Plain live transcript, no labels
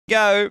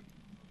go.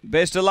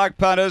 Best of luck,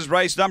 punters.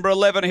 Race number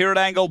 11 here at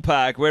Angle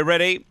Park. We're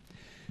ready.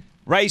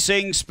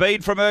 Racing,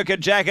 speed from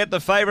Urquhart Jacket. The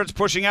favourites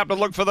pushing up to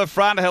look for the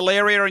front.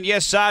 Hilaria and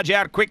Yes Sarge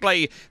out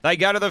quickly. They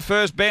go to the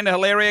first bend.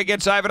 Hilaria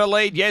gets over to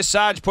lead. Yes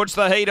Sarge puts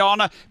the heat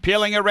on.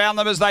 Peeling around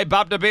them as they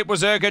bumped a bit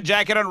was Urquhart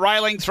Jacket and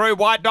railing through.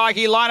 White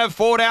Nike, line of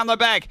 4 down the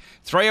back.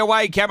 3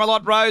 away,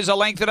 Camelot Rose, a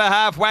length and a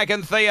half. Whack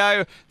and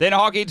Theo. Then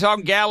Hockey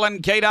Tonk Gal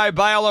and Keto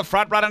Bale. The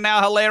front runner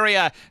now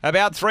Hilaria.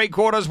 About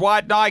 3/4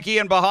 White Nike,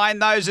 and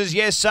behind those is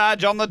Yes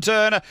Sarge on the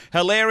turn.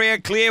 Hilaria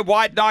clear.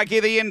 White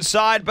Nike the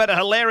inside, but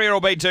Hilaria will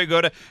be too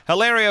good.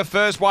 Hilaria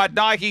first, White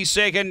Nike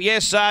second,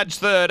 Yes Sarge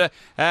third.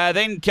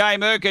 Then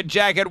came Urquhart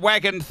Jacket,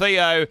 Whack and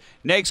Theo.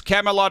 Next,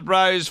 Camelot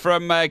Rose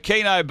from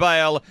Keno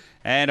Bale.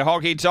 And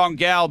Hockey Tonk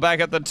Gal back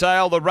at the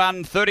tail. The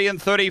run 30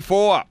 and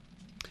 34.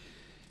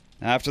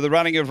 After the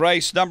running of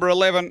race number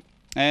 11.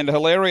 And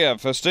Hilaria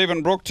for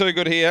Stephen Brook, too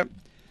good here.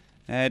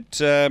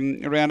 At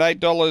around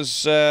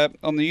 $8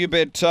 on the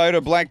UBET Toad. A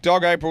Black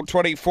Dog, April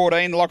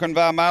 2014.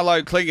 Lochinvar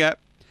Marlow Klinger.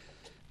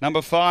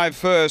 Number 5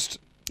 first.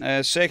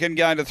 Second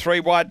going to 3,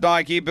 White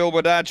Nike, Bill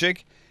Wadarchik.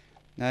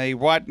 A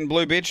white and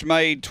blue bitch,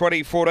 May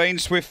 2014,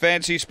 Swift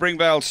Fancy,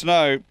 Springvale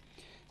Snow.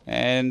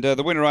 And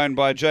the winner owned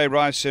by Jay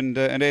Rice and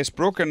S.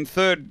 Brook. And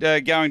third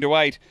going to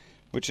 8,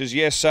 which is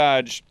Yes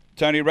Sarge.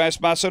 Tony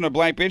Rasmussen, a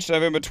black bitch,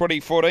 November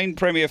 2014,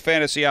 Premier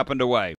Fantasy up and away.